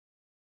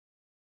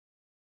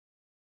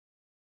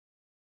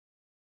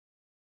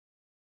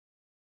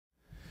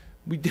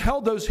We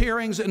held those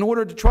hearings in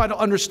order to try to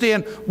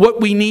understand what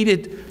we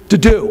needed to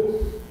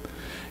do.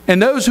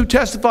 And those who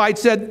testified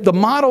said the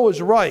model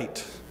is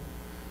right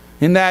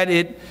in that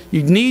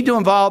you need to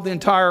involve the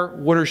entire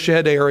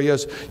watershed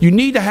areas. You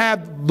need to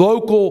have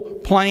local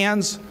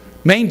plans,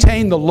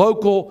 maintain the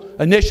local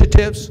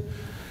initiatives.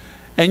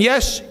 And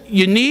yes,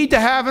 you need to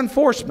have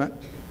enforcement.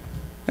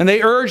 And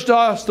they urged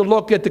us to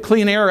look at the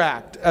Clean Air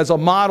Act as a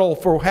model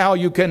for how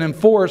you can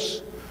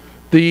enforce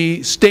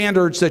the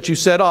standards that you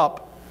set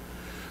up.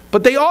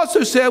 But they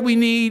also said we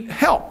need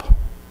help.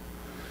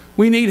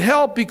 We need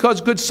help because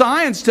good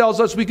science tells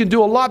us we can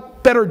do a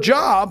lot better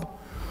job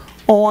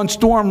on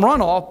storm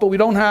runoff, but we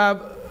don't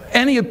have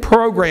any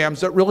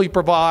programs that really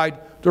provide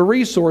the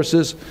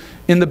resources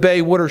in the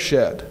Bay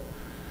watershed.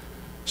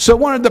 So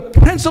one of the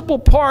principal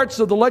parts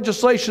of the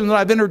legislation that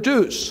I've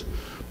introduced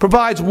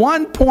provides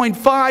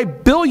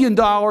 $1.5 billion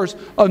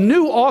of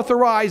new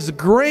authorized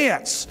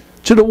grants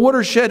to the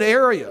watershed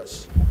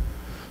areas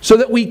so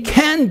that we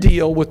can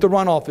deal with the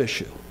runoff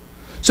issue,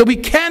 so we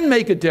can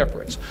make a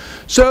difference,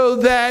 so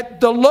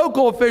that the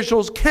local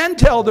officials can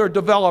tell their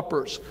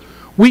developers,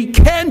 we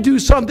can do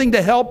something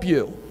to help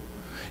you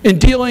in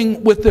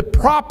dealing with the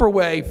proper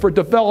way for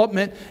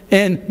development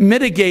and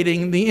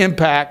mitigating the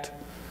impact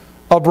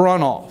of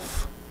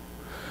runoff.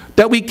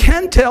 That we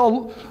can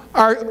tell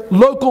our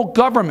local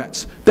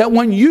governments that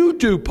when you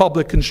do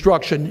public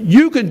construction,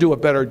 you can do a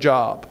better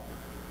job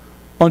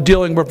on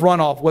dealing with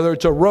runoff, whether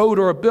it's a road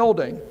or a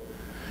building.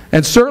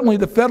 And certainly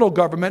the federal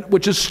government,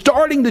 which is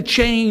starting to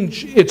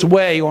change its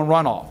way on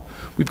runoff.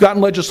 We've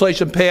gotten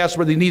legislation passed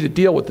where they need to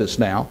deal with this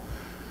now,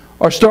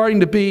 are starting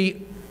to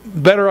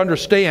better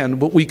understand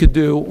what we could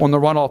do on the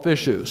runoff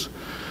issues.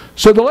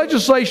 So the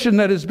legislation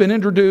that has been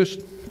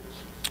introduced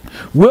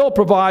will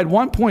provide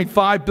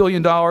 $1.5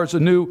 billion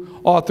of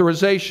new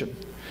authorization.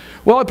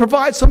 Well, it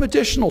provides some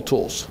additional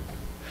tools.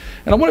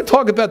 And I want to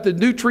talk about the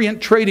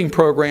nutrient trading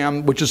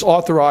program, which is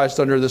authorized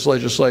under this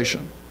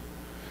legislation.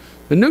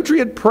 The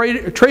nutrient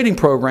trading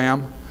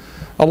program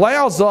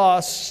allows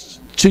us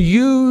to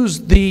use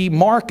the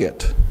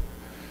market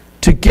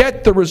to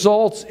get the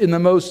results in the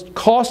most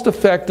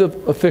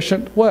cost-effective,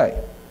 efficient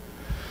way.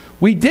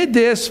 We did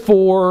this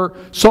for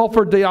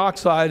sulfur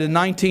dioxide in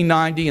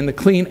 1990 in the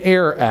Clean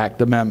Air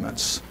Act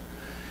amendments.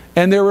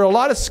 And there were a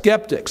lot of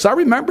skeptics. I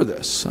remember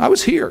this. I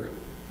was here.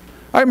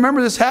 I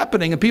remember this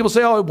happening, and people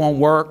say, oh, it won't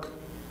work.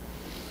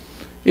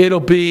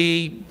 It'll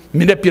be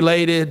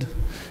manipulated.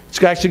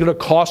 It's actually going to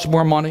cost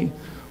more money.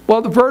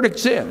 Well, the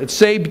verdict's in. It's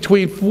saved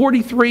between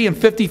 43% and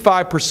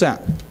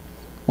 55%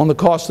 on the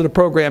cost of the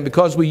program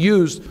because we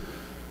used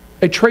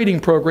a trading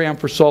program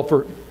for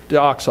sulfur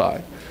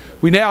dioxide.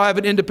 We now have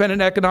an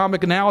independent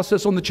economic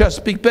analysis on the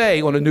Chesapeake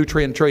Bay on a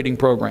nutrient trading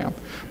program.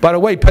 By the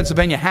way,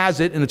 Pennsylvania has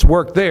it, and it's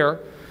worked there.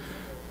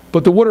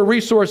 But the Water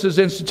Resources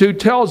Institute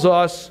tells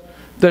us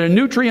that a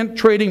nutrient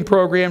trading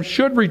program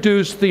should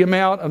reduce the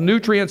amount of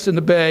nutrients in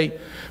the bay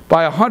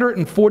by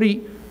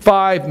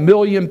 145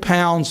 million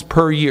pounds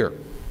per year.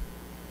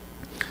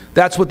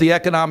 That's what the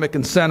economic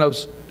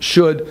incentives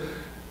should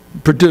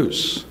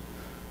produce.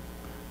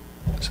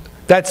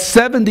 That's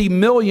 70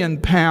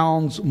 million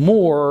pounds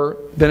more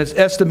than it's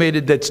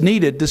estimated that's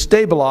needed to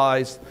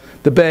stabilize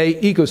the bay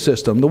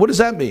ecosystem. Now, what does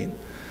that mean?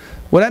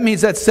 Well, that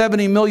means that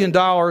 $70 million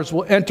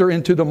will enter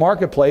into the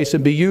marketplace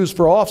and be used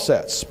for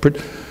offsets,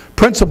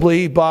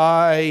 principally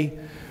by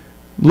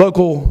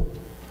local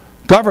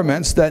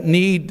governments that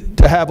need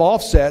to have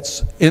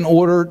offsets in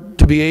order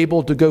to be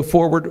able to go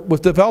forward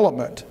with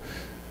development.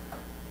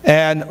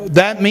 And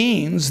that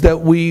means that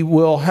we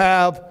will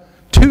have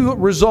two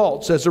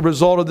results as a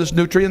result of this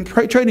nutrient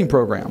trading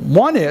program.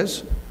 One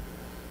is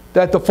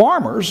that the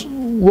farmers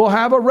will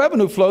have a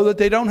revenue flow that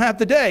they don't have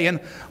today. And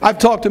I've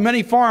talked to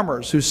many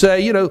farmers who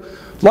say, you know,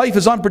 life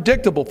is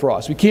unpredictable for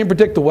us. We can't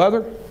predict the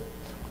weather.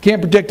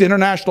 Can't predict the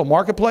international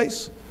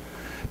marketplace.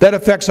 That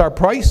affects our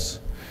price.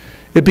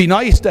 It'd be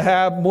nice to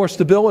have more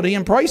stability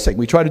in pricing.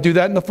 We try to do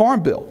that in the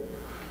Farm Bill.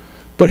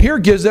 But here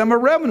gives them a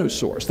revenue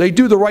source. They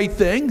do the right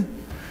thing.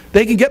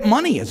 They can get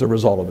money as a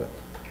result of it.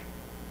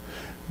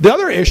 The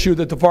other issue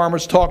that the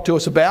farmers talked to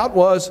us about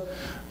was,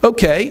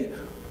 okay,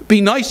 it'd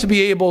be nice to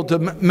be able to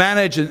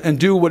manage and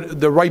do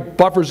what the right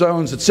buffer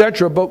zones,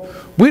 etc., but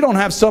we don't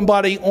have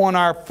somebody on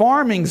our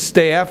farming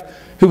staff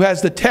who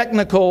has the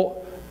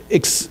technical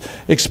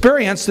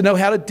experience to know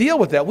how to deal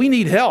with that. We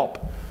need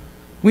help.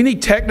 We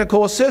need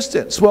technical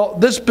assistance. Well,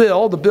 this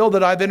bill, the bill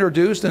that I've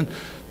introduced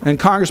and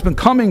Congressman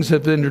Cummings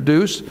has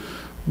introduced,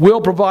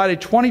 will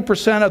provide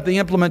 20% of the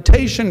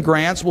implementation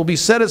grants will be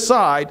set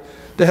aside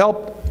to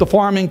help the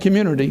farming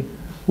community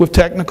with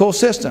technical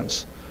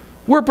assistance.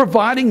 We're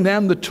providing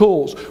them the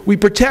tools. We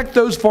protect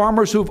those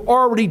farmers who have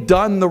already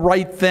done the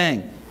right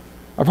thing.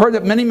 I've heard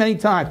that many, many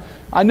times.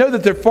 I know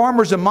that there are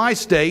farmers in my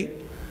state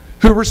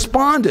who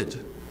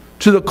responded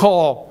to the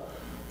call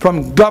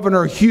from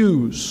Governor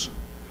Hughes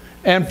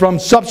and from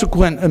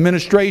subsequent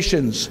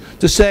administrations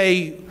to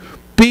say,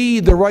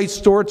 be the right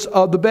stewards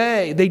of the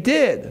bay. They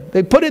did.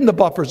 They put in the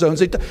buffer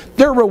zones.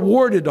 They're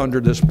rewarded under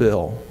this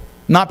bill,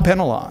 not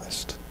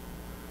penalized.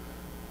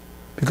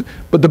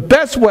 But the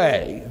best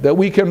way that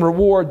we can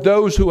reward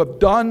those who have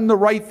done the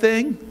right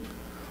thing,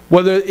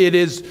 whether it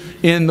is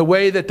in the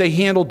way that they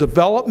handle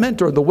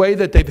development or the way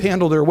that they've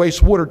handled their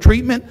wastewater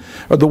treatment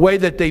or the way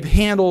that they've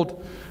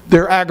handled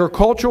their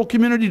agricultural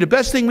community, the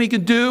best thing we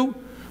can do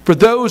for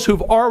those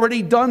who've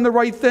already done the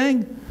right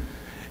thing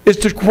is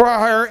to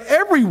require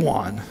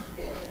everyone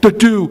to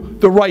do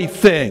the right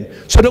thing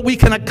so that we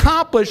can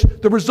accomplish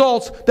the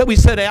results that we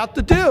set out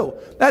to do.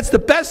 That's the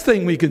best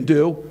thing we can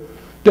do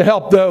to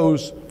help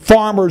those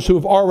farmers who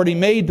have already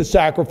made the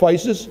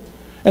sacrifices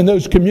and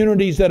those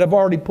communities that have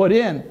already put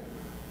in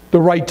the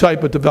right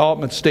type of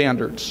development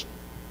standards.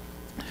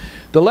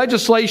 The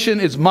legislation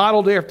is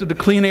modeled after the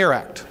Clean Air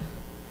Act.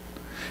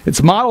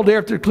 It's modeled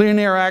after the Clean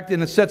Air Act,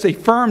 and it sets a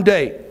firm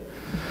date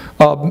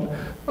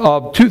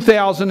of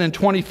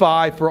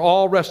 2025 for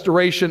all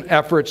restoration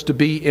efforts to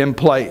be in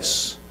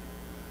place.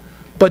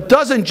 But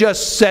doesn't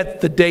just set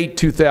the date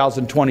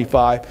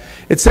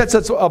 2025. It sets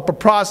up a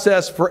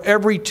process for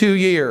every 2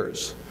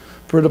 years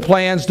for the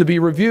plans to be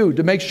reviewed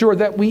to make sure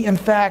that we, in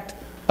fact,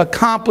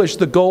 accomplish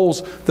the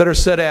goals that are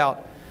set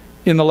out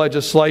in the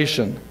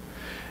legislation.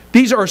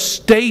 These are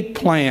state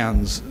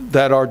plans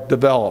that are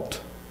developed.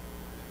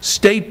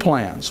 State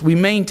plans. We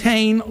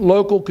maintain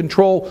local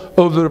control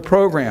over the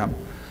program.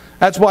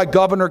 That's why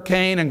Governor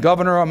Kane and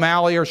Governor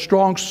O'Malley are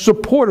strong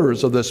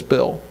supporters of this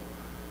bill.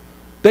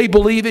 They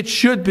believe it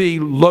should be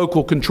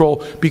local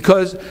control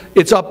because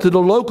it's up to the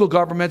local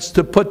governments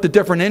to put the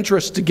different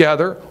interests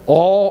together.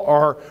 All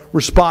are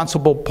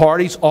responsible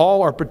parties,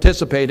 all are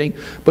participating,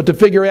 but to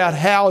figure out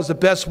how is the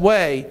best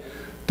way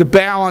to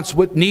balance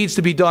what needs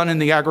to be done in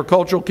the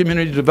agricultural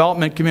community,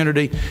 development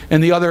community,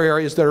 and the other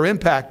areas that are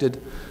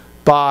impacted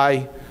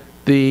by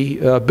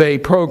the Bay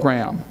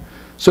program.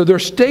 So there are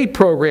state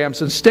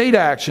programs and state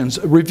actions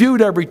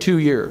reviewed every 2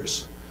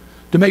 years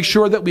to make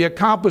sure that we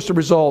accomplish the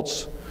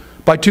results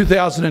by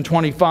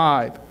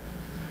 2025.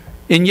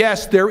 And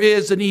yes, there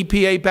is an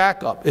EPA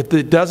backup. If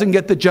it doesn't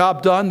get the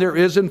job done, there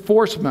is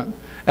enforcement,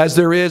 as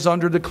there is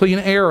under the Clean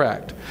Air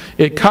Act.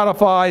 It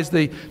codifies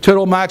the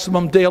total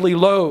maximum daily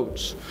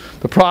loads,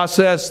 the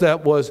process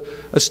that was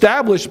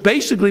established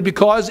basically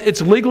because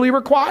it's legally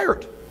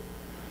required.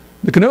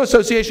 The Canoe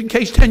Association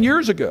case 10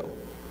 years ago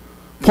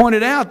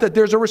pointed out that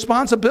there's a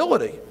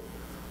responsibility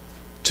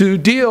to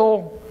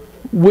deal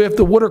with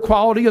the water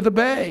quality of the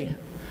Bay.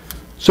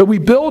 So we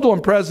build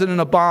on President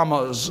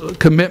Obama's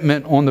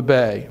commitment on the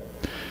Bay.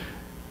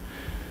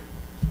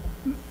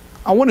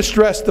 I want to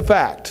stress the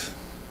fact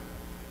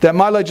that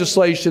my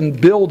legislation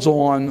builds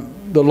on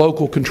the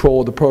local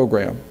control of the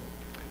program,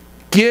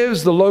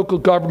 gives the local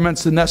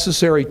governments the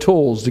necessary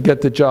tools to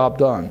get the job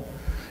done,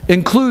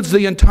 includes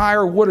the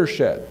entire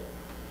watershed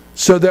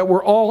so that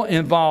we're all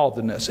involved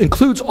in this,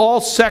 includes all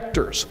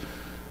sectors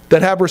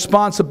that have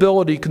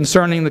responsibility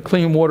concerning the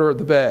clean water of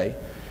the Bay,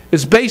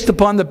 is based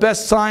upon the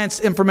best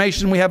science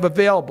information we have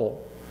available,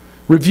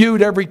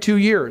 reviewed every 2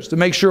 years to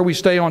make sure we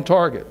stay on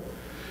target,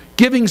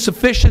 giving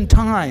sufficient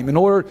time in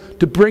order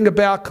to bring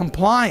about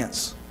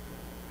compliance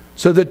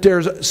so that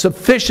there's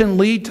sufficient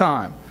lead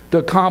time to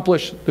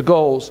accomplish the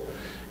goals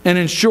and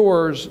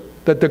ensures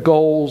that the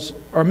goals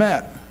are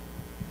met.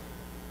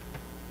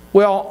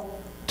 Well,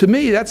 to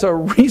me, that's a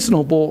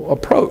reasonable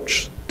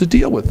approach to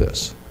deal with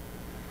this.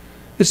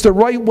 It's the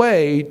right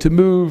way to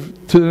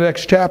move to the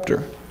next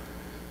chapter.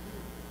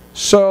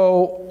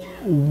 So,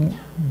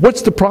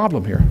 what's the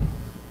problem here?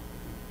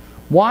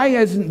 Why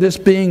isn't this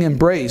being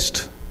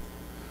embraced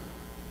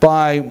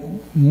by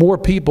more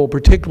people,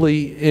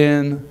 particularly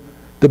in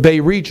the Bay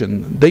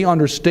region? They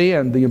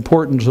understand the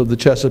importance of the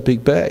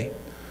Chesapeake Bay.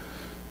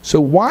 So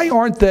why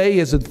aren't they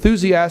as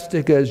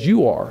enthusiastic as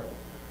you are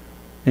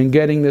in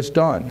getting this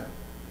done?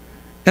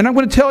 And I'm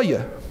going to tell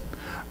you,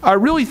 I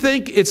really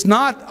think it's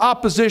not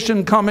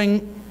opposition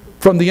coming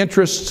from the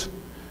interests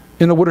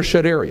in the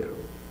watershed area.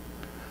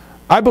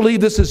 I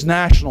believe this is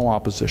national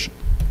opposition.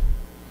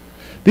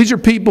 These are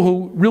people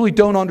who really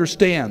don't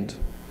understand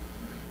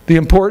the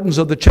importance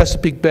of the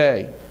Chesapeake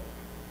Bay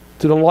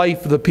to the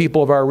life of the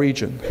people of our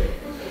region.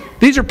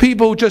 These are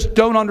people who just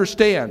don't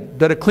understand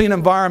that a clean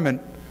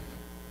environment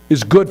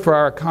is good for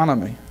our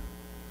economy.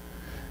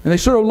 And they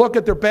sort of look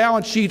at their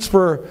balance sheets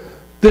for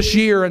this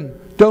year and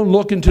don't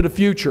look into the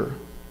future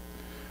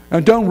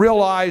and don't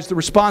realize the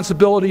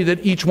responsibility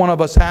that each one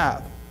of us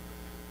have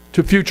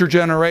to future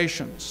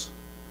generations.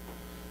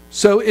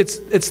 So it's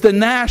the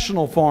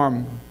national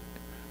farm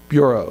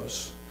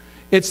bureaus,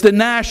 it's the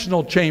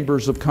national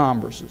chambers of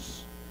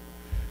commerce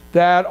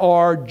that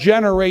are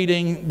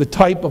generating the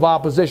type of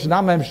opposition.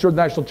 I'm not sure the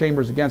National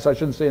Chamber is against, I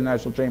shouldn't say the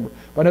National Chamber,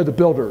 but I know the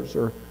builders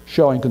are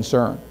showing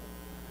concern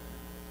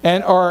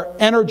and are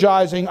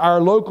energizing our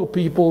local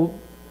people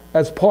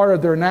as part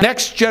of their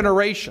next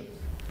generation.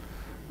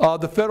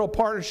 The federal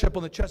partnership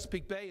on the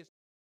Chesapeake Bay is